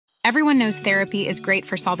Everyone knows therapy is great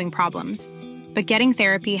for solving problems, but getting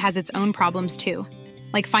therapy has its own problems too,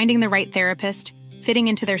 like finding the right therapist, fitting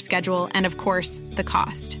into their schedule, and of course, the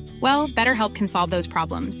cost. Well, BetterHelp can solve those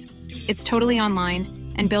problems. It's totally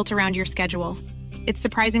online and built around your schedule. It's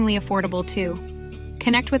surprisingly affordable too.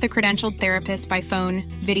 Connect with a credentialed therapist by phone,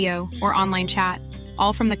 video, or online chat,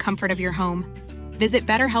 all from the comfort of your home. Visit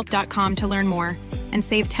BetterHelp.com to learn more and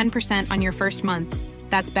save 10% on your first month.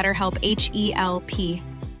 That's BetterHelp, H-E-L-P.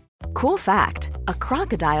 Cool fact, a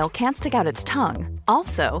crocodile can't stick out its tongue.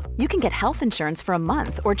 Also, you can get health insurance for a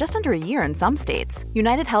month or just under a year in some states.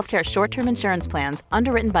 United Healthcare short-term insurance plans,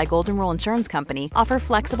 underwritten by Golden Rule Insurance Company, offer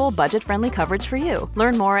flexible, budget-friendly coverage for you.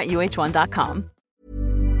 Learn more at uh1.com.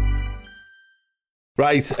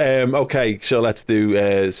 Right, okay, so let's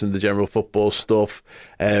do some of the general football stuff.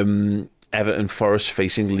 Everton Forest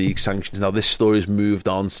facing league sanctions. Now, this story has moved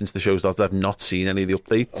on since the show started. I've not seen any of the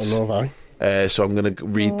updates. Oh, no, have I? So I'm going to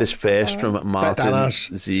read this first from Martin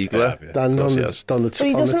Ziegler. Dan's on the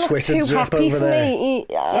Twitter zip over there.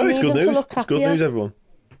 It's good news. It's good news, everyone.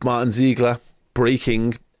 Martin Ziegler,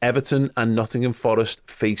 breaking: Everton and Nottingham Forest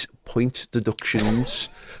face point deductions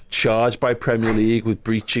charged by Premier League with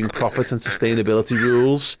breaching profit and sustainability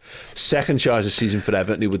rules. Second charge this season for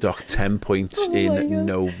Everton, who were docked 10 points in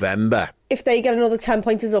November. If they get another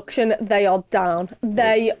 10-point deduction, they are down.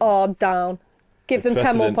 They are down. Give them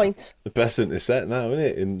 10 more points. The precedent is set now, isn't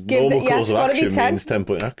it? In normal course of action means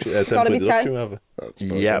 10-point action. 10-point deduction, rather.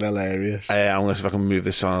 Yeah, hilarious. I'm going to see if I can move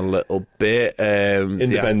this on a little bit.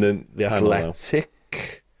 Independent. The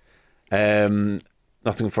Athletic.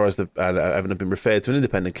 Nottingham Forest have been referred to an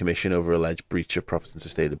independent commission over alleged breach of profit and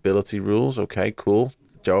sustainability rules. Okay, cool.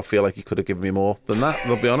 Joe, I feel like you could have given me more than that,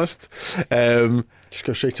 I'll be honest. Just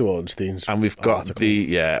go straight to Ornstein's. And we've got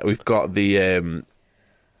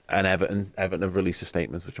and Everton have released a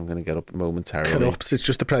statement, which I'm going to get up momentarily. Corrupt. It's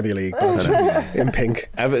just the Premier League in pink.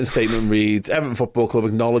 Everton's statement reads: Everton Football Club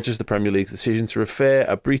acknowledges the Premier League's decision to refer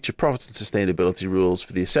a breach of profits and sustainability rules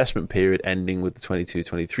for the assessment period ending with the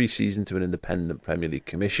 22-23 season to an independent Premier League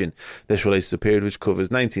commission. This relates to a period which covers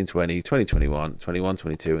 19-20, 20-21,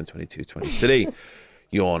 21-22 and 22-23.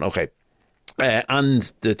 Yawn. Okay. And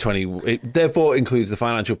the 20, it therefore includes the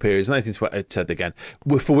financial periods 1920, it said again,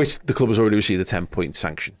 for which the club has already received a 10-point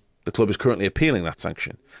sanction. The club is currently appealing that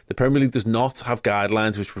sanction. The Premier League does not have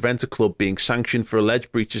guidelines which prevent a club being sanctioned for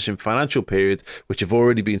alleged breaches in financial periods which have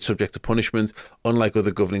already been subject to punishment, unlike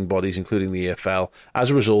other governing bodies, including the EFL.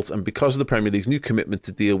 As a result, and because of the Premier League's new commitment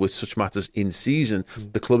to deal with such matters in season,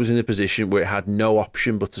 the club is in a position where it had no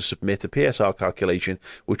option but to submit a PSR calculation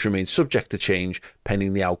which remains subject to change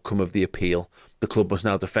pending the outcome of the appeal. The club must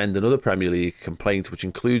now defend another Premier League complaint which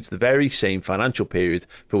includes the very same financial period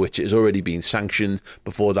for which it has already been sanctioned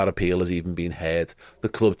before that appeal has even been heard. The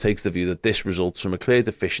club takes the view that this results from a clear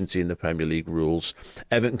deficiency in the Premier League rules.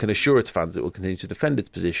 Everton can assure its fans it will continue to defend its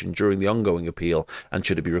position during the ongoing appeal and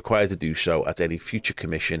should it be required to do so at any future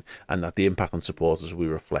commission, and that the impact on supporters will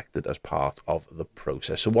be reflected as part of the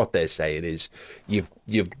process. So what they're saying is you've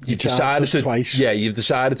decided to twice. Yeah, you've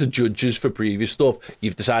decided to judge us for previous stuff.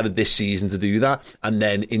 You've decided this season to do that. And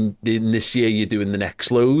then in this year you're doing the next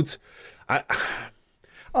load.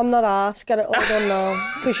 I'm not asked, get it all done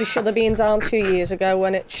now, because you should have been down 2 years ago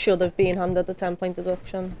when it should have been handed the 10-point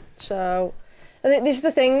deduction. So I think this is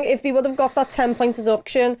the thing, if they would have got that 10-point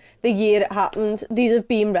deduction the year it happened, they'd have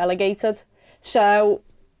been relegated. So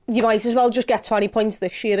you might as well just get 20 points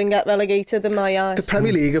this year and get relegated, in my eyes. The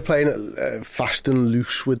Premier League are playing fast and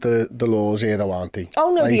loose with the laws here, though, aren't they?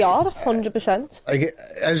 Oh, no, they are, 100%.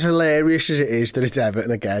 As hilarious as it is that it's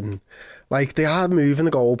Everton again, they are moving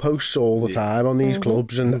the goalposts all the time on these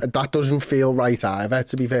clubs, and that doesn't feel right either,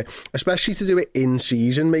 to be fair. Especially to do it in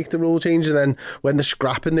season, make the rule change, and then when they're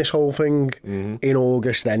scrapping this whole thing in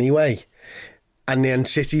August anyway, and then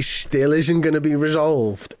City still isn't going to be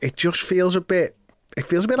resolved, it just feels a bit... It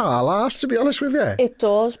feels a bit our-ass, to be honest with you. It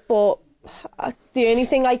does, but the only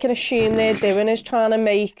thing I can assume they're doing is trying to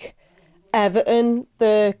make Everton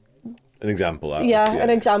an example. An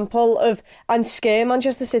example of, and scare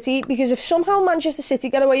Manchester City, because if somehow Manchester City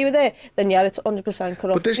get away with it, then yeah, it's 100%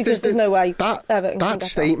 corrupt, because there's no way Everton can get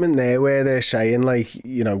statement there where they're saying,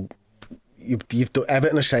 Everton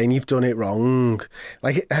are saying you've done it wrong.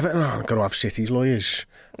 Everton aren't going to have City's lawyers.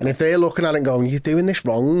 And if they're looking at it and going, you're doing this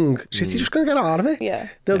wrong, City's just going to get out of it. Yeah.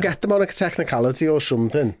 They'll get them on a technicality or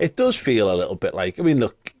something. It does feel a little bit like,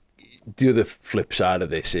 look, the other flip side of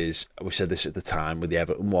this is, we said this at the time with the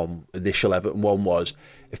Everton one, initial Everton one was,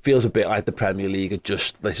 it feels a bit like the Premier League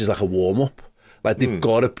this is like a warm-up. They've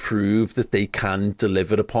got to prove that they can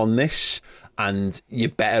deliver upon this. and you're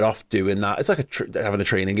better off doing that. It's like having a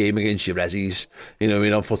training game against your Rezzies, you know what I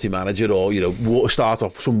mean, on Footy Manager, or, you know, start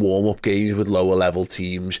off some warm-up games with lower level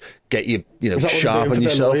teams, get you know, sharpen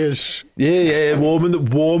yourself. Yeah,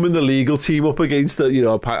 warming the legal team up against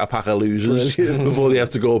a pack of losers before they have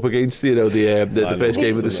to go up against, you know, the first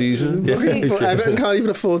game of the season. Yeah. Everton can't even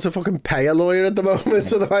afford to fucking pay a lawyer at the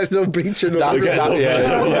moment, otherwise they'll breach it.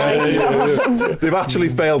 They've actually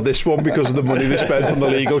failed this one because of the money they spent on the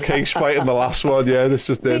legal case fighting the last one. Yeah, that's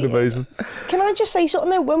just dead amazing. Can I just say something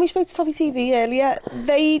though? When we spoke to Toffee TV earlier,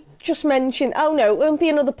 they just mentioned, oh no, it won't be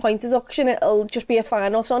another point deduction, it'll just be a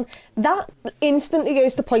fine or something. That instantly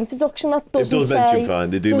goes to point deduction. That doesn't say mention fine.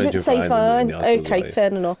 They do mention fine. Okay,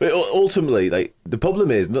 fair enough. But ultimately, like, the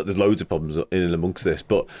problem is, there's loads of problems in and amongst this,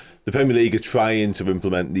 but the Premier League are trying to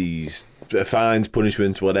implement these fines,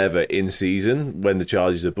 punishments, whatever, in season when the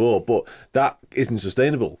charges are brought, but that isn't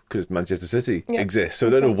sustainable because Manchester City exists. So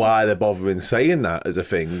I don't know why they're bothering saying that as a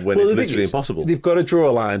thing when it's literally impossible. They've got to draw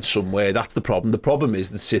a line somewhere. That's the problem. The problem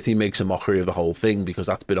is the City makes a mockery of the whole thing because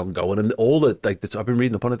that's been ongoing, and all the I've been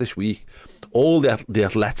reading up on it this week. All the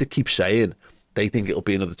Athletic keep saying they think it'll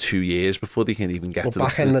be another 2 years before they can even get to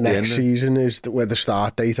back in the next season is where the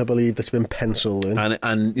start date, I believe, that's been penciled in.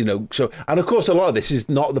 And you know, so, and of course a lot of this is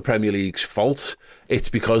not the Premier League's fault. It's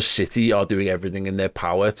because City are doing everything in their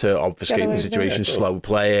power to obfuscate the situation, slow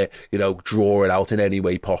play it, you know, draw it out in any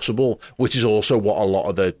way possible, which is also what a lot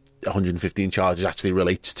of the 115 charges actually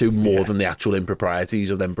relates to, more than the actual improprieties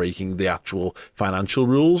of them breaking the actual financial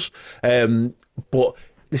rules. But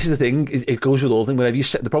this is the thing, it goes with all things. Whenever you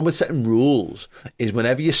set, the problem with setting rules is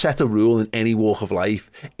whenever you set a rule in any walk of life,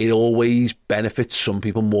 it always benefits some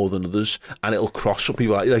people more than others, and it'll cross some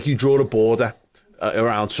people. Like you draw a border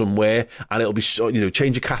around somewhere, and it'll be, you know,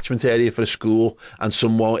 change a catchment area for a school, and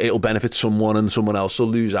it'll benefit someone, and someone else will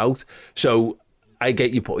lose out. So I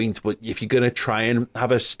get your point, but if you're going to try and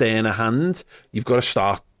have a stay in a hand, you've got to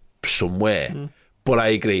start somewhere. But I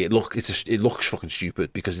agree, it looks fucking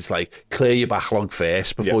stupid because it's like, clear your backlog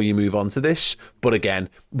first before you move on to this. But again,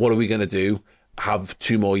 what are we going to do? Have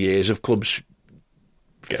 2 more years of clubs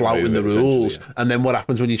flouting the rules? And then what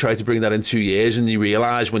happens when you try to bring that in 2 years and you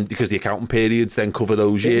realise, because the accounting periods then cover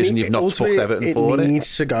those years and you've not fucked Everton for it? It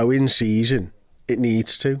needs to go in season. It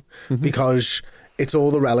needs to. Because it's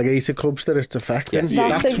all the relegated clubs that it's affecting.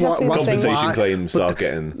 That's exactly what compensation claims start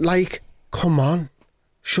getting. Like, come on.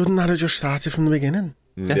 Shouldn't that have just started from the beginning?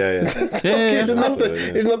 Isn't that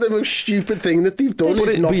the most stupid thing that they've done? But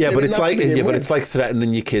it's like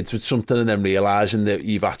threatening your kids with something and then realising that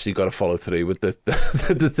you've actually got to follow through with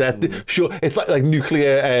the sure, it's like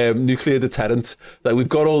nuclear deterrent. Like, we've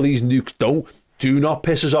got all these nukes. Do not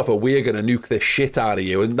piss us off, or we're going to nuke the shit out of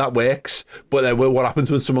you, and that works. But then what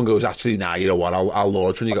happens when someone goes, actually, nah, you know what, I'll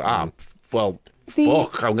launch, when you go, fuck,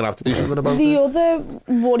 I'm going to have to do something about it. The other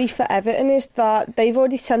worry for Everton is that they've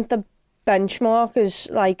already sent the benchmark as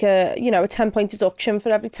like a 10-point deduction for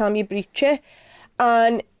every time you breach it.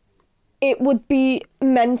 And it would be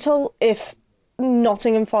mental if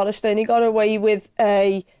Nottingham Forest only got away with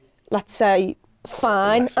a, let's say,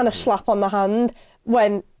 fine and a slap on the hand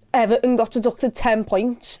when Everton got deducted 10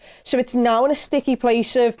 points. So it's now in a sticky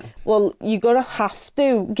place of, well, you're going to have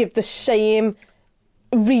to give the same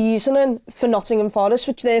reasoning for Nottingham Forest,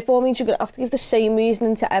 which therefore means you're going to have to give the same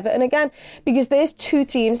reasoning to Everton again, because there's 2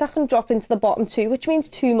 teams that can drop into the bottom 2, which means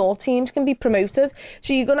 2 more teams can be promoted.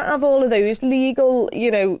 So you're going to have all of those legal,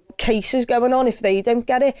 cases going on if they don't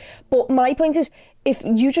get it. But my point is, if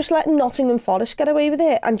you just let Nottingham Forest get away with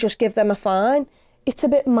it and just give them a fine, it's a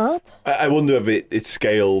bit mad. I wonder if it's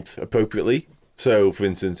scaled appropriately. So, for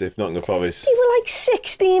instance, if Nottingham Forest... They were like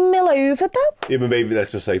 16 mil over, though. Yeah, but maybe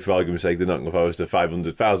let's just say, for argument's sake, the Nottingham Forest are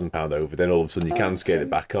 £500,000 over, then all of a sudden you can scale it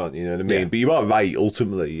back, can't you? You know what I mean? Yeah. But you are right,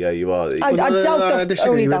 ultimately. Yeah, you are. I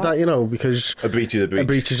disagree with that, because... A breach is a breach. A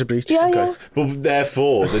breach is a breach. Yeah, okay. But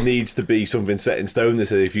therefore, there needs to be something set in stone that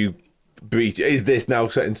says if you breach... Is this now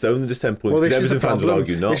set in stone? Just 10 points? Well, Everton fans would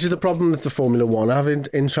argue not. This is the problem that the Formula One have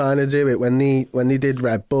in trying to do it. When they did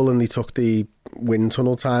Red Bull and they took the wind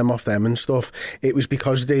tunnel time off them and stuff, it was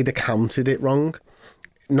because they'd accounted it wrong,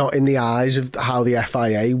 not in the eyes of how the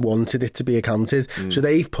FIA wanted it to be accounted. So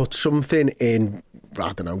they've put something in,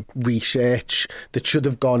 I don't know, research that should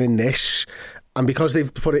have gone in this, and because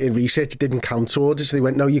they've put it in research, it didn't count towards it. So they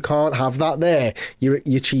went, no, you can't have that there. You're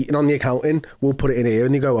cheating on the accounting. We'll put it in here,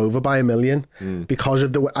 and they go over by $1 million because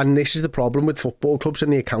of and this is the problem with football clubs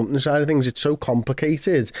and the accounting side of things. It's so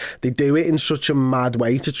complicated. They do it in such a mad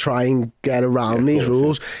way to try and get around these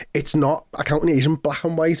rules. It's not, accounting isn't black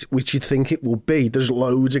and white, which you'd think it will be. There's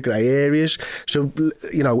loads of grey areas. So,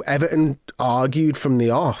 Everton argued from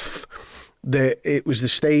the off it was the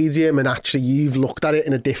stadium, and actually you've looked at it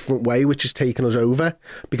in a different way, which has taken us over,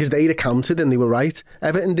 because they'd accounted and they were right.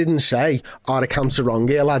 Everton didn't say, our accounts are wrong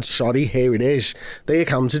here, lads, sorry, here it is. They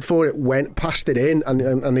accounted for it, went past it in,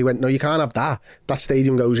 and they went, no, you can't have that. That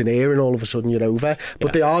stadium goes in here and all of a sudden you're over.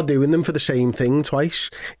 But they are doing them for the same thing twice.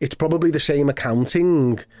 It's probably the same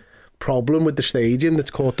accounting problem with the stadium that's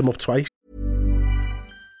caught them up twice.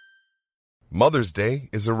 Mother's Day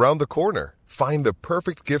is around the corner. Find the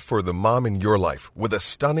perfect gift for the mom in your life with a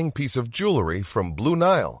stunning piece of jewelry from Blue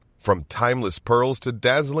Nile. From timeless pearls to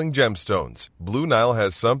dazzling gemstones, Blue Nile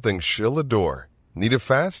has something she'll adore. Need it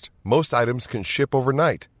fast? Most items can ship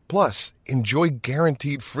overnight. Plus, enjoy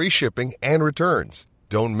guaranteed free shipping and returns.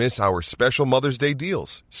 Don't miss our special Mother's Day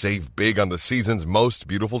deals. Save big on the season's most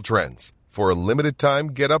beautiful trends. For a limited time,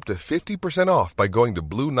 get up to 50% off by going to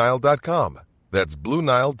BlueNile.com. That's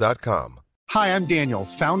BlueNile.com. Hi, I'm Daniel,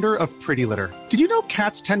 founder of Pretty Litter. Did you know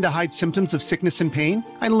cats tend to hide symptoms of sickness and pain?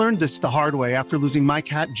 I learned this the hard way after losing my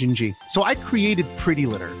cat, Gingy. So I created Pretty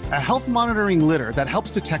Litter, a health monitoring litter that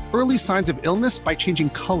helps detect early signs of illness by changing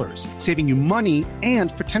colors, saving you money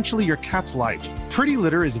and potentially your cat's life. Pretty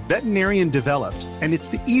Litter is veterinarian developed, and it's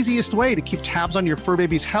the easiest way to keep tabs on your fur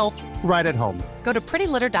baby's health right at home. Go to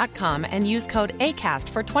prettylitter.com and use code ACAST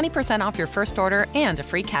for 20% off your first order and a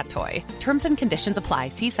free cat toy. Terms and conditions apply.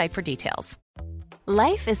 See site for details.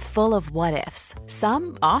 Life is full of what-ifs.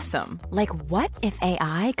 Some awesome, like what if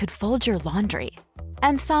AI could fold your laundry?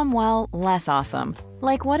 And some, well, less awesome,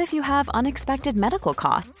 like what if you have unexpected medical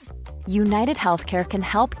costs? United Healthcare can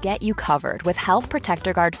help get you covered with Health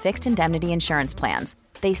Protector Guard fixed indemnity insurance plans.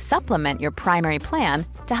 They supplement your primary plan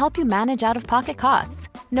to help you manage out-of-pocket costs.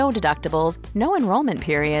 No deductibles, no enrollment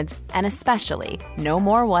periods, and especially no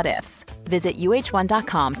more what-ifs. Visit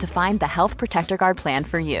uh1.com to find the Health Protector Guard plan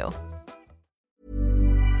for you.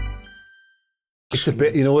 It's a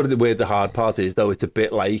bit, you know what, where the hard part is, though? It's a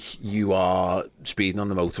bit like you are speeding on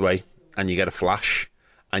the motorway and you get a flash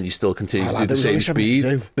and you still continue to do the same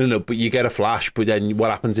speed. No, but you get a flash, but then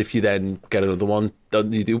what happens if you then get another one?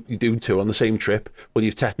 You do two on the same trip. Well,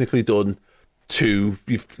 you've technically done two.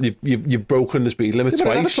 You've broken the speed limit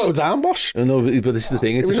twice. Never slow down, boss. No, but this is the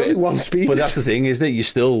thing. It was only one speed. But that's the thing, isn't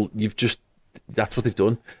it? That's what they've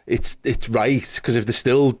done. It's right, because if they're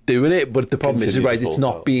still doing it, but the problem is, right, it's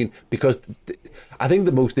not being, because I think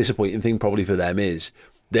the most disappointing thing probably for them is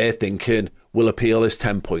they're thinking, we'll appeal this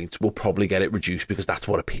 10 points, we'll probably get it reduced, because that's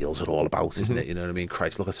what appeals are all about, isn't it? You know what I mean?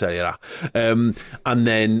 Christ, look at Serie A. And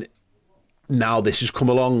then now this has come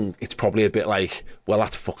along, it's probably a bit like, well,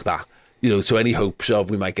 that's fuck that. You know, so any hopes of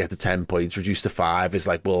we might get the 10 points reduced to 5 is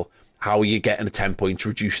like, well, how are you getting a 10 points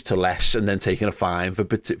reduced to less and then taking a fine for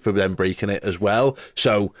them breaking it as well?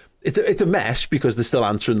 So it's a mess, because they're still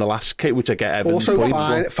answering the last kick, which I get Everton's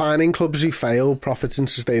also fining clubs who fail profits and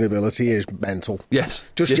sustainability is mental. Yes,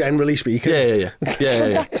 just generally speaking. Yeah. That's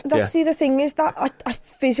the other thing, is that I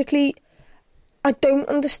physically, I don't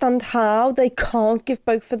understand how they can't give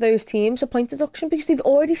both of those teams a point deduction, because they've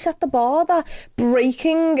already set the bar that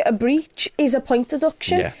breaking a breach is a point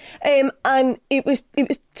deduction. And it was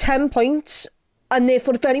 10 points, and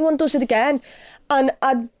therefore if anyone does it again, and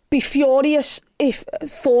I'd be furious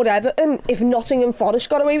for Everton if Nottingham Forest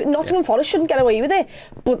got away with it. Nottingham Forest shouldn't get away with it,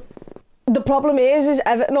 but the problem is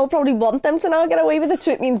Everton will probably want them to now get away with it,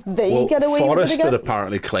 so it means they get away Forest with it again. are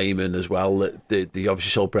apparently claiming as well that they obviously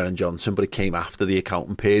sold Brennan Johnson, but it came after the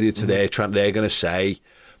accounting period, so they're going to say,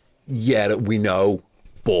 yeah, we know,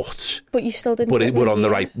 but you still didn't. But we're on the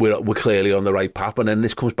right. We're clearly on the right path, and then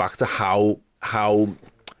this comes back to how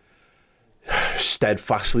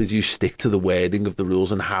steadfastly do you stick to the wording of the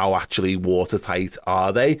rules, and how actually watertight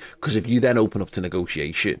are they? Because if you then open up to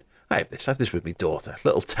negotiation, I have this with my daughter,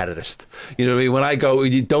 little terrorist. You know what I mean? When I go,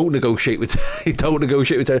 you don't negotiate with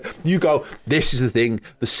terrorists. You go, this is the thing.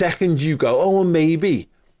 The second you go, oh, well, maybe,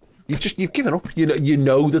 you've given up. You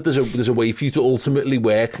know that there's a way for you to ultimately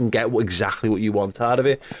work and get exactly what you want out of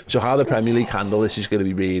it. So how the Premier League handle this is going to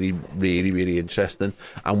be really, really, really interesting,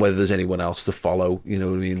 and whether there's anyone else to follow. You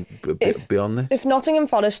know what I mean? Beyond this, if Nottingham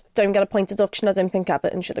Forest don't get a point deduction, I don't think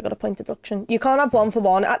Everton should have got a point deduction. You can't have one for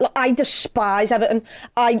one. I despise Everton.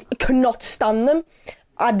 I cannot stand them.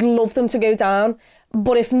 I'd love them to go down.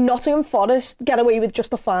 But if Nottingham Forest get away with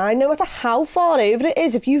just a fine, no matter how far over it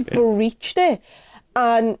is, if you've breached it,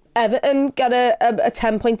 and Everton get a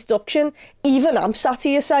 10-point deduction, even I'm sat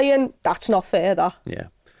here saying that's not fair, that. Yeah.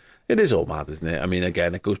 It is all mad, isn't it? I mean,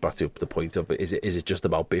 again, it goes back to the point of, is it just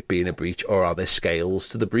about it being a breach, or are there scales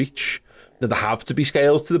to the breach? Do there have to be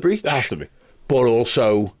scales to the breach? There has to be. But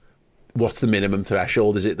also, what's the minimum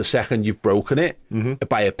threshold? Is it the second you've broken it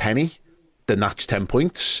by a penny, then that's 10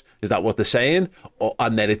 points. Is that what they're saying?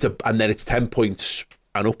 And then it's 10 points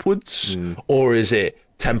and upwards, or is it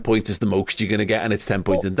 10 points is the most you're going to get, and it's 10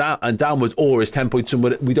 points and downwards, or is 10 points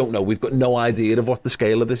somewhere? We don't know. We've got no idea of what the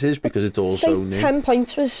scale of this is because it's all so new. 10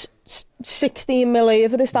 points was 16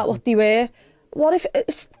 million. Is that what they were? What if,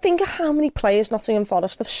 think of how many players Nottingham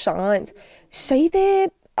Forest have signed. Say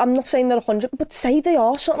I'm not saying they're 100, but say they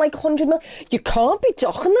are something like 100 million. You can't be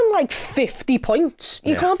docking them like 50 points.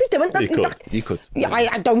 You can't be doing that. You could.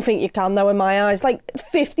 I don't think you can, though, in my eyes. Like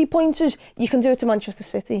 50 pointers, you can do it to Manchester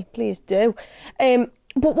City. Please do.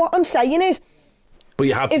 But what I'm saying is, but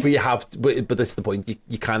that's the point.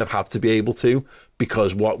 You kind of have to be able to,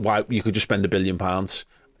 because why you could just spend £1 billion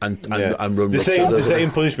and run the same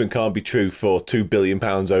punishment can't be true for £2 billion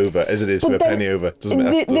over as it is for a penny over.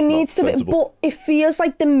 There needs to be, but it feels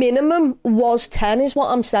like the minimum was 10, is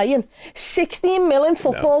what I'm saying. 16 million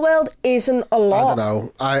football world isn't a lot. I don't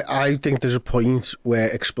know. I think there's a point where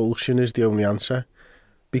expulsion is the only answer,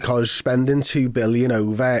 because spending $2 billion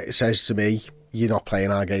over says to me, you're not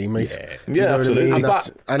playing our game, mate. Yeah, absolutely. I mean?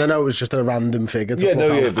 And I know it was just a random figure to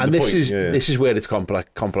and this is where it's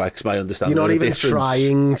complex. My understanding. You're not even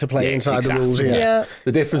trying to play inside the rules here. Yeah.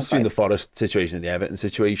 The difference between the Forest situation and the Everton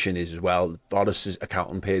situation is, as well, Forest's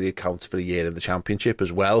accounting period counts for a year in the Championship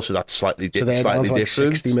as well, so that's slightly different. Like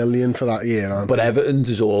 60 million for that year, aren't but they? Everton's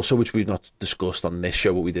is also, which we've not discussed on this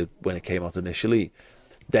show, but we did when it came out initially.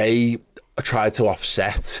 They tried to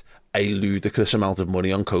offset a ludicrous amount of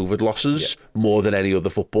money on COVID losses, more than any other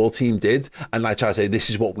football team did. And I try to say, this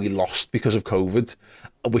is what we lost because of COVID,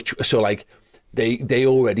 they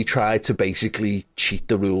already tried to basically cheat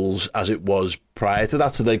the rules as it was prior to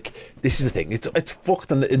that. So this is the thing, it's fucked,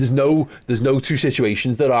 and there's no two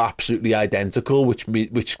situations that are absolutely identical, which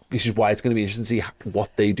this is why it's going to be interesting to see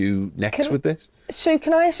what they do next with this. So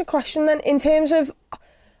can I ask a question then, in terms of,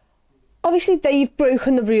 obviously they've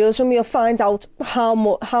broken the rules and we'll find out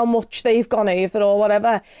how much they've gone over or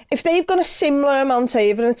whatever. If they've gone a similar amount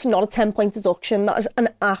over and it's not a 10-point deduction, that is an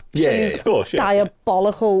absolute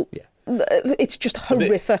diabolical... Yeah. It's just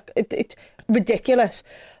horrific. It's ridiculous.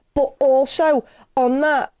 But also, on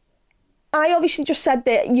that, I obviously just said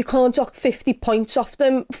that you can't dock 50 points off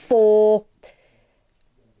them for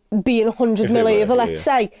being 100 mil over, let's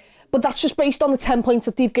say. But that's just based on the 10 points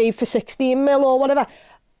that they've gave for 16 mil or whatever.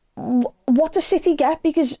 What does City get?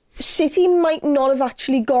 Because City might not have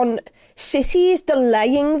actually gone... City is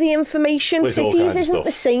delaying the information. City's isn't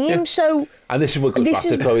the same, so... And this is what goes back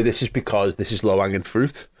to Chloe. This is because this is low-hanging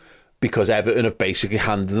fruit. Because Everton have basically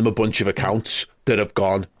handed them a bunch of accounts that have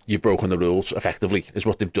gone, you've broken the rules, effectively, is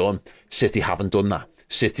what they've done. City haven't done that.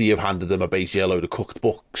 City have handed them basically a load of cooked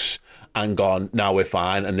books and gone, now we're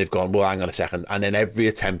fine. And they've gone, well, hang on a second. And then every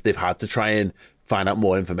attempt they've had to try and find out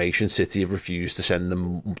more information, City have refused to send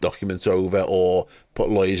them documents over or put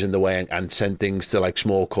lawyers in the way and send things to like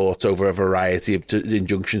small courts over a variety of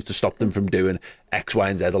injunctions to stop them from doing X, Y,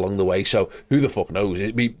 and Z along the way. So who the fuck knows?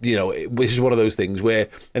 This is one of those things where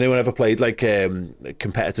anyone ever played like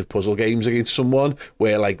competitive puzzle games against someone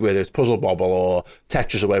where like whether it's Puzzle Bobble or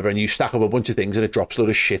Tetris or whatever, and you stack up a bunch of things and it drops a load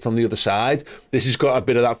of shit on the other side. This has got a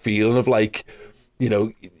bit of that feeling of like,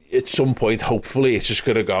 at some point, hopefully, it's just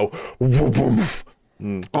going to go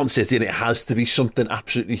on City, and it has to be something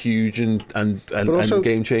absolutely huge and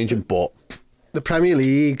game changing. But the Premier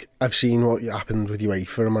League, I've seen what happened with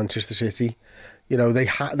UEFA and Manchester City. They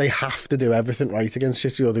have to do everything right against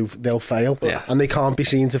City, or they'll fail, and they can't be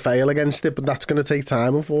seen to fail against it. But that's going to take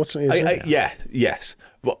time, unfortunately. Yes.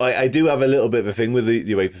 But I do have a little bit of a thing with the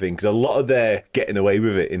UEFA thing, because a lot of their getting away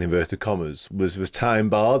with it, in inverted commas, was time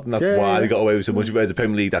barred, and that's why they got away with so much. Whereas the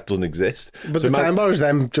Premier League, that doesn't exist. But so the time bar is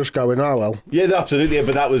them just going, oh well. Yeah, absolutely.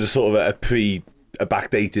 But that was a sort of a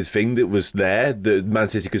backdated thing that was there. The Man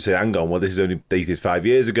City could say, hang on, well, this is only dated 5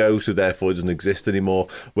 years ago, so therefore it doesn't exist anymore.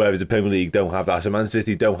 Whereas the Premier League don't have that. So Man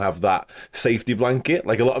City don't have that safety blanket.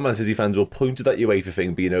 Like a lot of Man City fans will point to that UEFA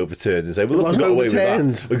thing being overturned and say, well, look, we got away with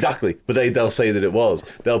that. Exactly. But they'll say that it was.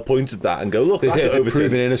 They'll point at that and go, look, they're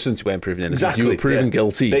proven innocent. You weren't proven innocent. Exactly. You were proven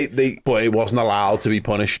guilty, but it wasn't allowed to be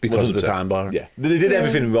punished because 100%. Of the time bar. Yeah. They did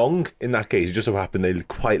everything wrong in that case. It just so happened they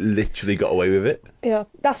quite literally got away with it. Yeah,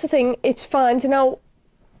 that's the thing. It's fine to know.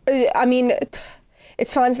 I mean,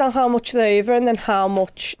 it's fine now how much they're over and then how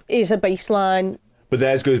much is a baseline. But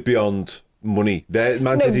theirs goes beyond money.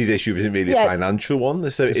 Man City's issue isn't really a financial one.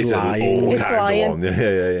 It's all kinds of one.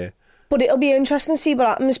 Yeah. But it'll be interesting to see what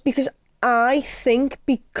happens, because I think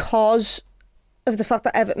because of the fact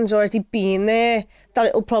that Everton's already been there, that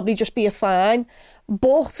it'll probably just be a fine.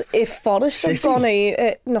 But if Forest have gone...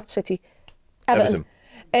 not City. Everton.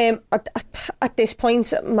 At this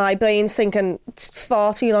point, my brain's thinking it's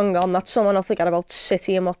far too long gone that someone will forget about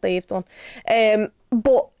City and what they've done.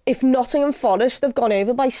 But if Nottingham Forest have gone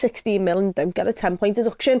over by 16 mil and don't get a 10-point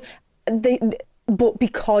deduction, but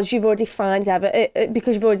because you've already fined Everton,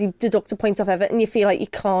 because you've already deducted points off Everton, you feel like you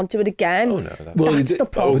can't do it again. Oh, no, that's the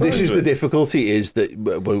problem. This is the difficulty, is that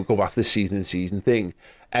we'll go back to this season thing.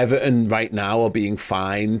 Everton right now are being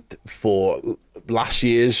fined for last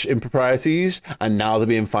year's improprieties, and now they're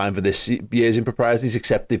being fined for this year's improprieties,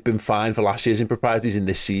 except they've been fined for last year's improprieties in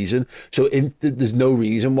this season. So there's no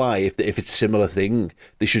reason why, if it's a similar thing,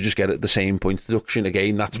 they should just get the same points deduction.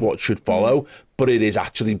 Again, that's what should follow. But it is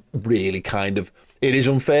actually really it is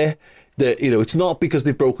unfair. That, it's not because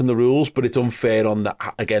they've broken the rules, but it's unfair on that.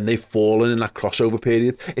 Again, they've fallen in that crossover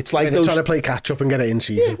period. It's like they're trying to play catch up and get it in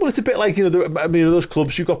season. Yeah, well, it's a bit like those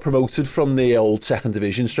clubs who got promoted from the old second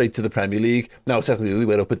division straight to the Premier League. Now, technically, they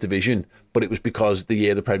went up a division, but it was because the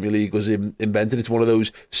year the Premier League was invented. It's one of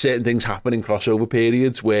those certain things happen in crossover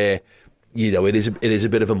periods where, it is a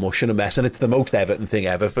bit of a mush and a mess, and it's the most Everton thing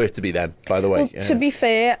ever for it to be them. By the way, to be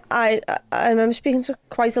fair, I remember speaking to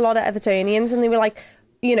quite a lot of Evertonians, and they were like,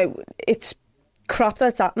 it's crap that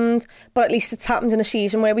it's happened, but at least it's happened in a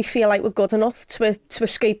season where we feel like we're good enough to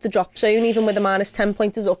escape the drop zone, even with a minus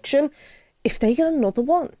 10-point deduction. If they get another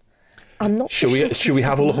one, I'm not sure. Should we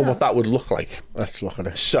have a look at what that would look like? Let's look at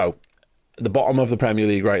it. So, the bottom of the Premier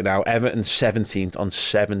League right now, Everton 17th on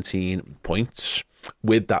 17 points.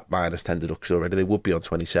 With that minus 10 deduction already, they would be on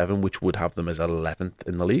 27, which would have them as 11th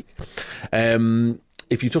in the league.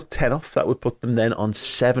 If you took 10 off, that would put them then on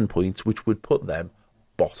 7 points, which would put them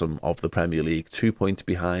bottom of the Premier League, 2 points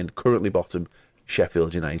behind currently bottom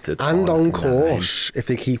Sheffield United. And on course, if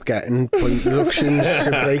they keep getting point reductions,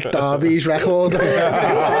 to break Derby's record. Number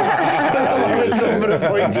of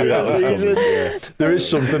points in a season. There is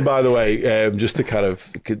something, by the way, just to kind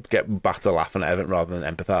of get back to laughing at Everton rather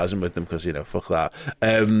than empathising with them, because, fuck that.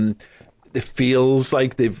 It feels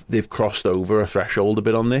like they've crossed over a threshold a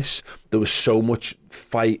bit on this. There was so much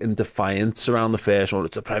fight and defiance around the first one.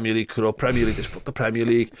 It's the Premier League corrupt, Premier League, fuck the Premier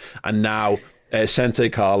League. And now Sensei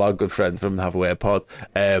Carl, our good friend from Have a Word Pod,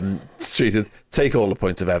 tweeted, take all the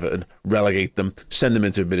points of Everton, relegate them, send them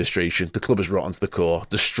into administration. The club is rotten to the core,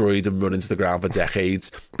 destroyed and run into the ground for decades.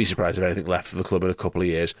 Be surprised if anything left for the club in a couple of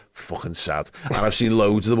years. Fucking sad. And I've seen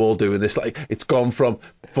loads of them all doing this. Like, it's gone from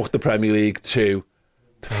fuck the Premier League to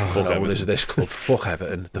fuck owners of this club. Fuck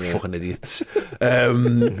Everton. The fucking idiots.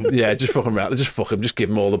 Just fucking around. Just fuck them. Just give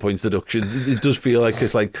them all the points deduction. It does feel like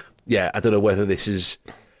it's like, I don't know whether this is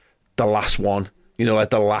the last one.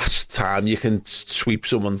 Like the last time you can sweep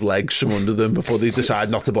someone's legs from under them before they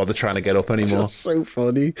decide not to bother trying to get up anymore. It's so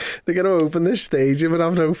funny. They're going to open this stadium and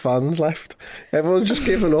have no fans left. Everyone's just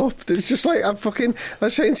given up. It's just like, I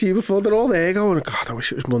was saying to you before, they're all there going, God, I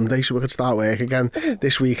wish it was Monday so we could start work again.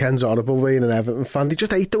 This weekend's horrible being an Everton fan. They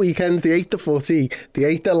just ate the weekends. They ate the footy. They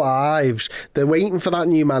ate their lives. They're waiting for that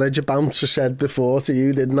new manager bounce I said before to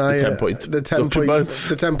you, didn't I? The 10-point bounce.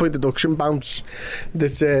 The 10-point deduction bounce.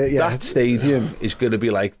 That stadium is going to be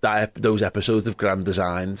like those episodes of Grand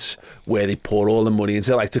Designs where they pour all the money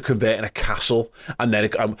into, like, to convert in a castle, and then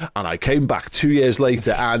and I came back 2 years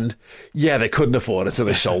later and they couldn't afford it, so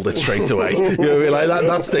they sold it straight away. You know what I mean? Like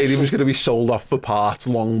that stadium is going to be sold off for parts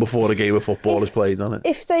long before the game of football is played on it.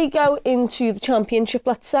 If they go into the Championship,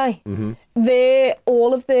 let's say,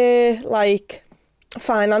 all of their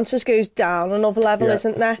finances goes down another level,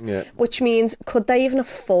 isn't there? Yeah. Which means, could they even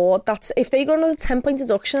afford that? If they got another 10-point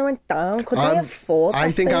deduction and went down, could they afford that? I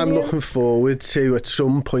think I'm looking forward to, at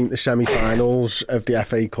some point, the semi-finals of the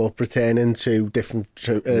FA Cup returning to different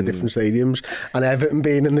stadiums, and Everton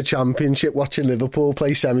being in the Championship, watching Liverpool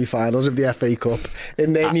play semi-finals of the FA Cup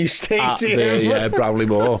in their new stadium. Brownlee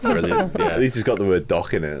Moor. Brilliant. At least it's got the word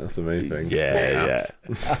dock in it. That's the main thing.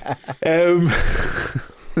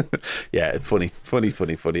 Funny,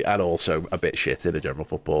 and also a bit shit in a general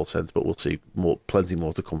football sense, but we'll see plenty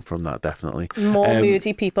more to come from that, definitely. More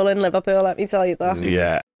moody people in Liverpool, let me tell you that.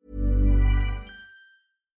 Yeah.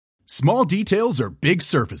 Small details are big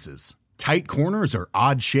surfaces. Tight corners are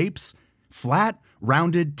odd shapes. Flat,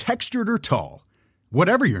 rounded, textured, or tall.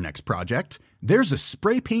 Whatever your next project, there's a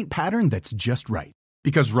spray paint pattern that's just right.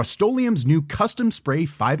 Because Rust-Oleum's new Custom Spray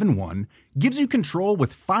 5-in-1 gives you control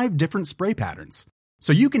with 5 different spray patterns.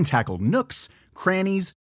 So you can tackle nooks,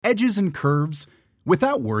 crannies, edges, and curves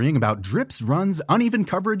without worrying about drips, runs, uneven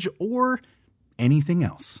coverage, or anything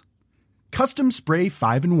else. Custom Spray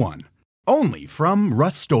 5-in-1. Only from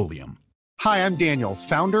Rust-Oleum. Hi, I'm Daniel,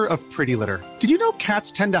 founder of Pretty Litter. Did you know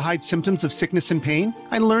cats tend to hide symptoms of sickness and pain?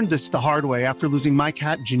 I learned this the hard way after losing my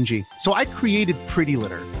cat, Gingy. So I created Pretty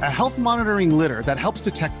Litter, a health monitoring litter that helps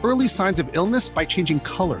detect early signs of illness by changing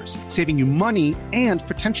colors, saving you money and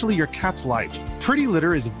potentially your cat's life. Pretty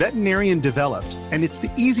Litter is veterinarian developed, and it's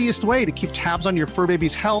the easiest way to keep tabs on your fur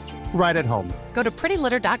baby's health right at home. Go to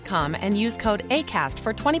prettylitter.com and use code ACAST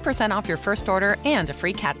for 20% off your first order and a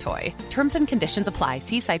free cat toy. Terms and conditions apply.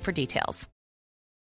 See site for details.